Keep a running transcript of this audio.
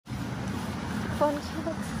phone.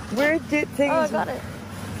 Weird things. Oh, I got it.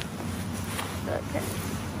 Okay.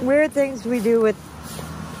 Weird things we do with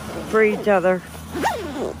for each other.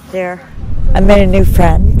 There. I met a new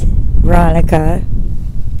friend, Veronica.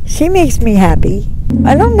 She makes me happy.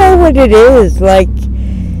 I don't know what it is. Like,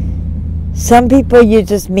 some people you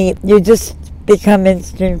just meet, you just become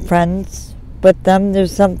instant friends with them.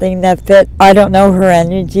 There's something that fit. I don't know her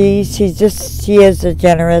energy. She is a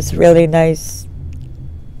generous, really nice,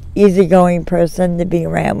 easygoing person to be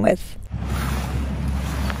around with.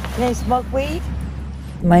 Can I smoke weed?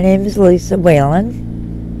 My name is Lisa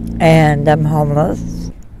Whalen, and I'm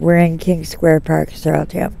homeless. We're in King Square Park,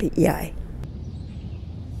 Charlottetown, PEI.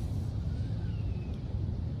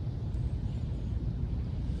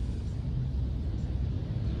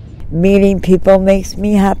 Meeting people makes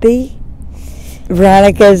me happy.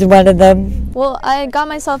 Veronica is one of them. Well, I got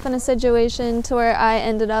myself in a situation to where I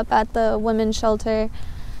ended up at the women's shelter,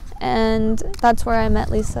 and that's where I met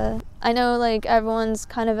Lisa. I know, like, everyone's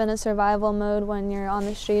kind of in a survival mode when you're on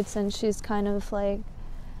the streets, and she's kind of like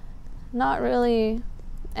not really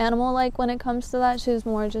animal-like when it comes to that. She's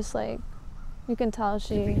more just like, you can tell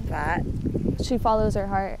she follows her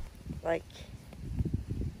heart. Like,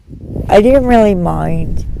 I didn't really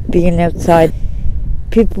mind being outside.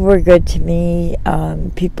 People were good to me.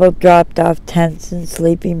 People dropped off tents and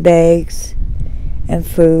sleeping bags and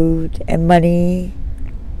food and money.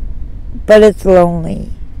 But it's lonely.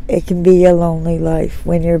 It can be a lonely life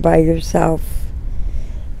when you're by yourself.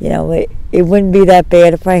 You know, it wouldn't be that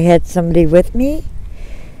bad if I had somebody with me.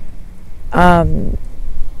 But,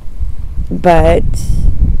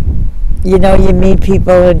 you know, you meet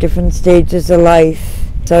people in different stages of life.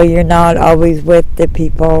 So you're not always with the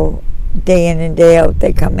people day in and day out.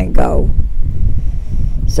 They come and go.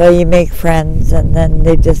 So you make friends and then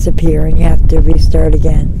they disappear and you have to restart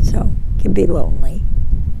again. So it can be lonely.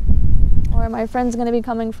 Or my friend's going to be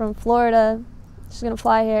coming from Florida. She's going to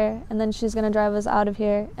fly here, and then she's going to drive us out of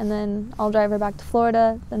here, and then I'll drive her back to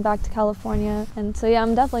Florida, then back to California. And so, yeah,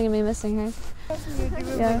 I'm definitely going to be missing her.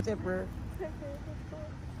 Yeah.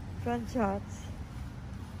 Fun shots.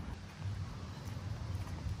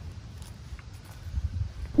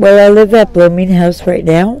 Well, I live at Blooming House right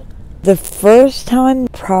now. The first time,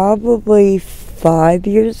 probably 5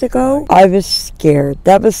 years ago, I was scared.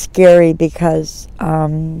 That was scary because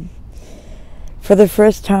for the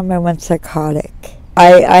first time I went psychotic.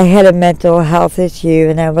 I had a mental health issue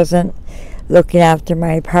and I wasn't looking after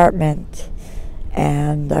my apartment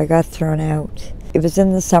and I got thrown out. It was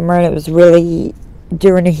in the summer and it was really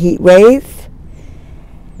during a heat wave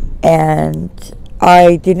and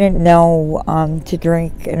I didn't know to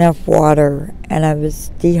drink enough water and I was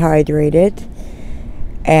dehydrated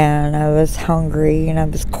and I was hungry and I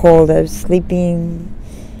was cold. I was sleeping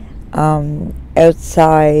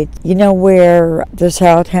outside. You know where the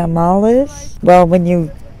Charlottetown Mall is? Well, when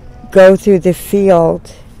you go through the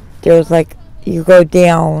field, there's like, you go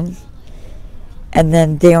down and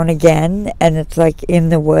then down again, and it's like in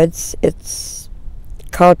the woods. It's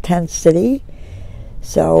called Tent City.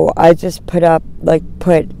 So I just put a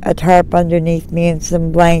tarp underneath me and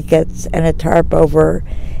some blankets and a tarp over,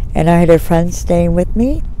 and I had a friend staying with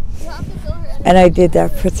me, and I did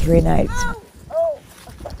that for 3 nights.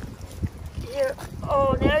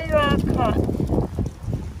 Oh, now you're all caught.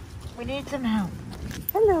 We need some help.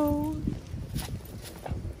 Hello.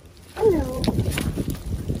 Hello.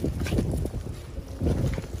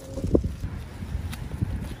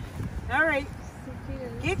 All right.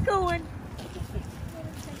 Get going.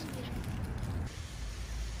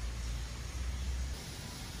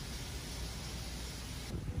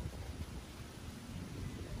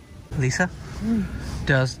 Lisa?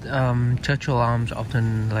 Does Churchill Arms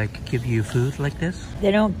often like give you food like this?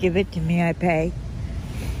 They don't give it to me, I pay.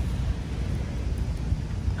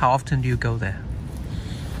 How often do you go there?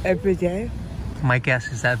 Every day. My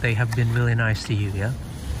guess is that they have been really nice to you, yeah?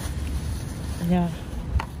 No.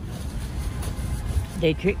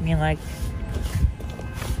 They treat me like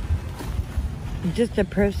just a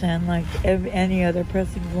person, like any other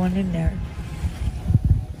person going in there.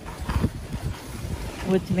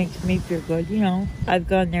 Which makes me feel good, you know. I've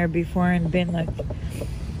gone there before and been like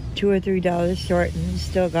 $2 or $3 short and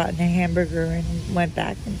still gotten a hamburger and went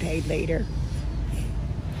back and paid later.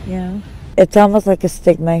 You know? It's almost like a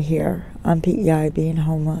stigma here on PEI being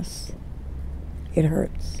homeless. It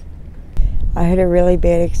hurts. I had a really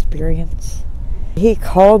bad experience. He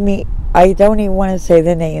called me, I don't even want to say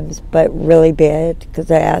the names, but really bad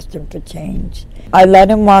because I asked him for change. I let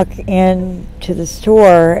him walk in to the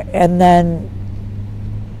store and then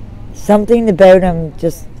something about him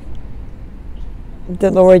just, the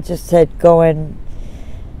Lord just said, go and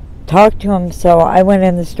talk to him, so I went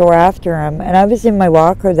in the store after him, and I was in my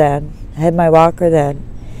walker then. I had my walker then.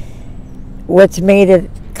 What's made it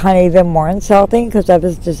kind of even more insulting, because I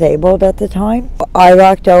was disabled at the time, I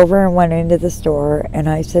walked over and went into the store, and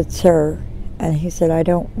I said, "Sir," and he said, "I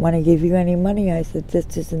don't want to give you any money." I said,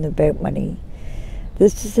 "This isn't about money.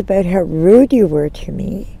 This is about how rude you were to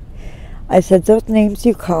me." I said, "Those names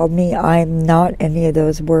you called me, I'm not any of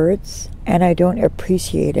those words, and I don't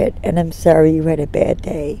appreciate it, and I'm sorry you had a bad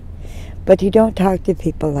day. But you don't talk to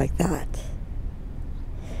people like that.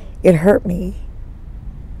 It hurt me.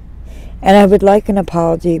 And I would like an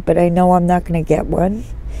apology, but I know I'm not going to get one.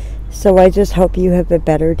 So I just hope you have a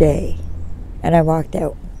better day." And I walked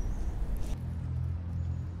out.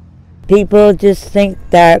 People just think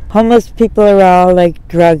that homeless people are all like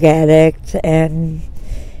drug addicts and,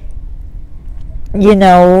 you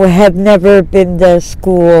know, have never been to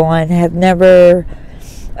school and have never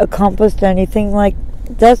accomplished anything. Like,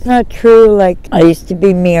 that's not true. Like, I used to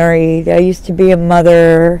be married. I used to be a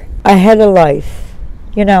mother. I had a life,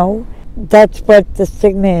 you know. That's what the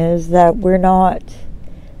stigma is, that we're not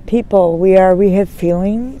people. We have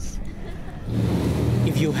feelings.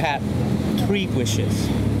 If you had 3 wishes,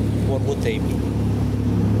 what would they be?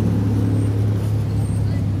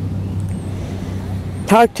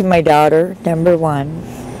 Talk to my daughter, number 1.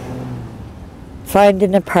 Find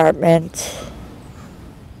an apartment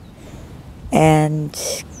and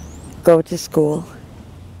go to school.